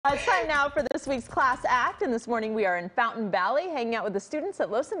It's time now for this week's class act, and this morning we are in Fountain Valley hanging out with the students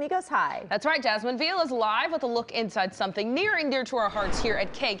at Los Amigos High. That's right, Jasmine Viel is live with a look inside something near and dear to our hearts here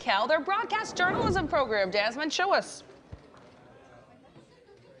at KCAL, their broadcast journalism program. Jasmine, show us.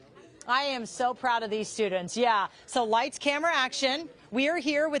 I am so proud of these students. Yeah, so lights, camera, action. We are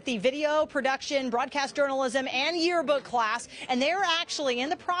here with the video production, broadcast journalism, and yearbook class, and they're actually in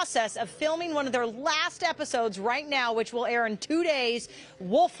the process of filming one of their last episodes right now, which will air in 2 days,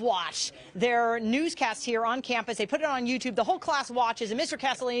 Wolf Watch, their newscast here on campus. They put it on YouTube. The whole class watches, and Mr.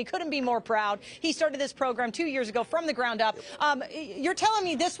 Castellini couldn't be more proud. He started this program 2 years ago from the ground up. You're telling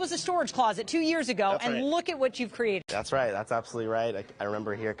me this was a storage closet 2 years ago, That's and right. Look at what you've created. That's right. That's absolutely right. I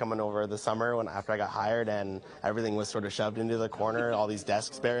remember here coming over the summer after I got hired, and everything was sort of shoved into the corner, all these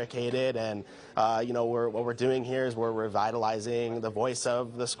desks barricaded, and what we're doing here is we're revitalizing the voice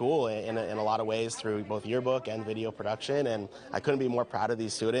of the school in a lot of ways through both yearbook and video production, and I couldn't be more proud of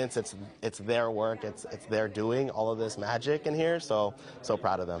these students. It's their work, it's their doing all of this magic in here, so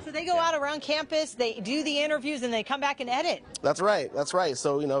proud of them. So they go out around campus, they do the interviews, and they come back and edit. That's right. That's right.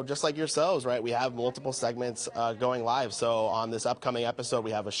 So, just like yourselves, right, we have multiple segments going live. So on this upcoming episode,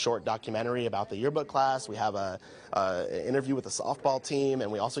 we have a short documentary about the yearbook class. We have an interview with the softball team,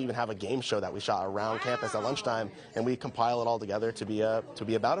 and we also even have a game show that we shot around campus at lunchtime, and we compile it all together to be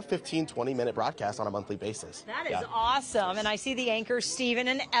about a 15-20 minute broadcast on a monthly basis. That is awesome. And I see the anchors, Stephen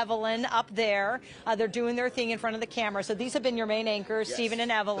and Evelyn, up there. They're doing their thing in front of the camera. So these have been your main anchors, yes. Stephen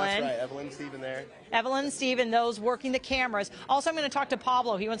and Evelyn. That's right. Evelyn and Stephen there. Evelyn and Stephen, those working the cameras. Also, I'm going to talk to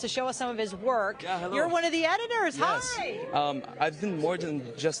Pablo. He wants to show us some of his work. Yeah, hello. You're one of the editors. Yes. Hi. I've been more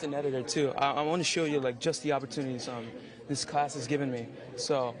than just an editor, too. I want to show you, just the opportunities this class has given me.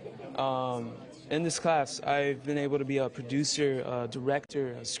 So, in this class, I've been able to be a producer, a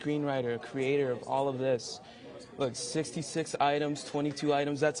director, a screenwriter, a creator of all of this. Look, 66 items, 22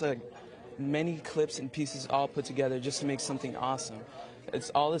 items. That's many clips and pieces all put together just to make something awesome. It's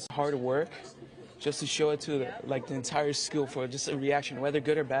all this hard work just to show it to the entire school for just a reaction, whether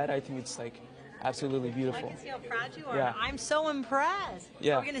good or bad. I think it's absolutely beautiful. I can see how proud you are. Yeah. I'm so impressed.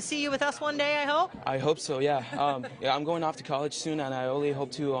 Yeah. We're going to see you with us one day, I hope. I hope so, yeah. I'm going off to college soon, and I only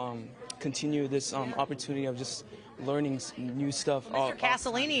hope to continue this opportunity of just learning new stuff. Mr.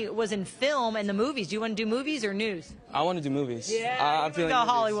 Castellini was in film and the movies. Do you want to do movies or news? I want to do movies. Yeah, I'm feeling go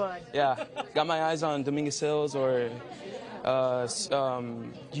Hollywood. Yeah, got my eyes on Dominguez Hills or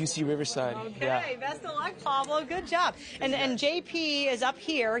UC Riverside. Okay, yeah. Best of luck, Pablo. Good job. And JP is up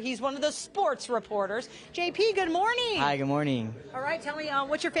here. He's one of the sports reporters. JP, good morning. Hi, good morning. All right, tell me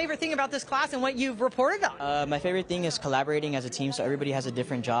what's your favorite thing about this class and what you've reported on? My favorite thing is collaborating as a team, so everybody has a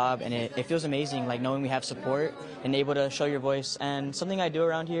different job, and it feels amazing, knowing we have support and able to show your voice. And something I do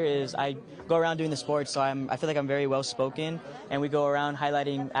around here is I go around doing the sports, so I feel like I'm very well spoken, and we go around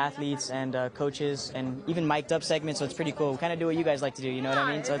highlighting athletes and coaches and even mic'd up segments, so it's pretty cool. We kind of do what you guys like to do, you know what I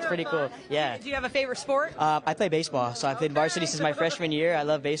mean? So it's pretty cool. Yeah. Do you have a favorite sport? I play baseball, so I played varsity since my freshman year. I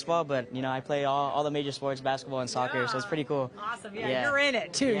love baseball, but I play all the major sports, basketball and soccer, so it's pretty cool. Awesome. Yeah, you're in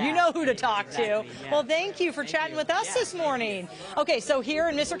it too. Yeah. You know who to talk to. Yeah. Well, thank you for chatting with us this morning. Okay, so here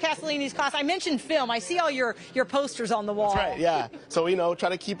in Mr. Castellini's class, I mentioned film. I see all your posters on the wall. That's right, yeah. So, try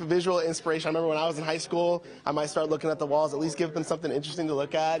to keep a visual inspiration. I remember when I was in high school, I might start looking at the walls, at least give them something interesting to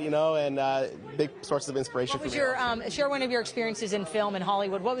look at, and big sources of inspiration What was for me. share one of your experiences in film in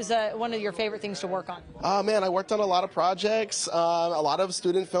Hollywood. What was one of your favorite things to work on? Oh, man, I worked on a lot of projects, a lot of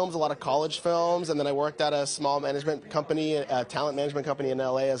student films, a lot of college films, and then I worked at a small management company, a talent management company in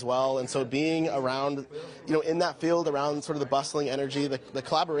LA as well. And so being around, in that field, around sort of the bustling energy, the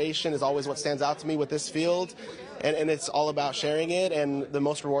collaboration is always what stands out to me with this field. And it's all about sharing it, and the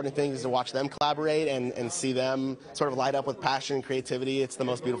most rewarding thing is to watch them collaborate and see them sort of light up with passion and creativity. It's the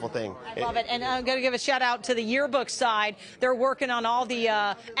most beautiful thing. I love it. And I'm going to give a shout out to the yearbook side. They're working on all the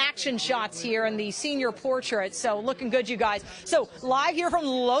action shots here and the senior portraits. So looking good, you guys. So live here from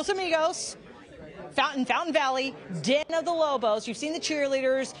Los Amigos, Fountain Valley, Den of the Lobos. You've seen the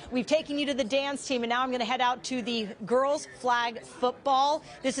cheerleaders. We've taken you to the dance team, and now I'm going to head out to the girls flag football.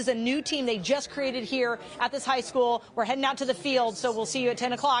 This is a new team they just created here at this high school. We're heading out to the field, so we'll see you at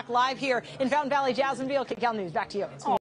 10 o'clock live here in Fountain Valley. Jasmine Viel, KCAL News. Back to you.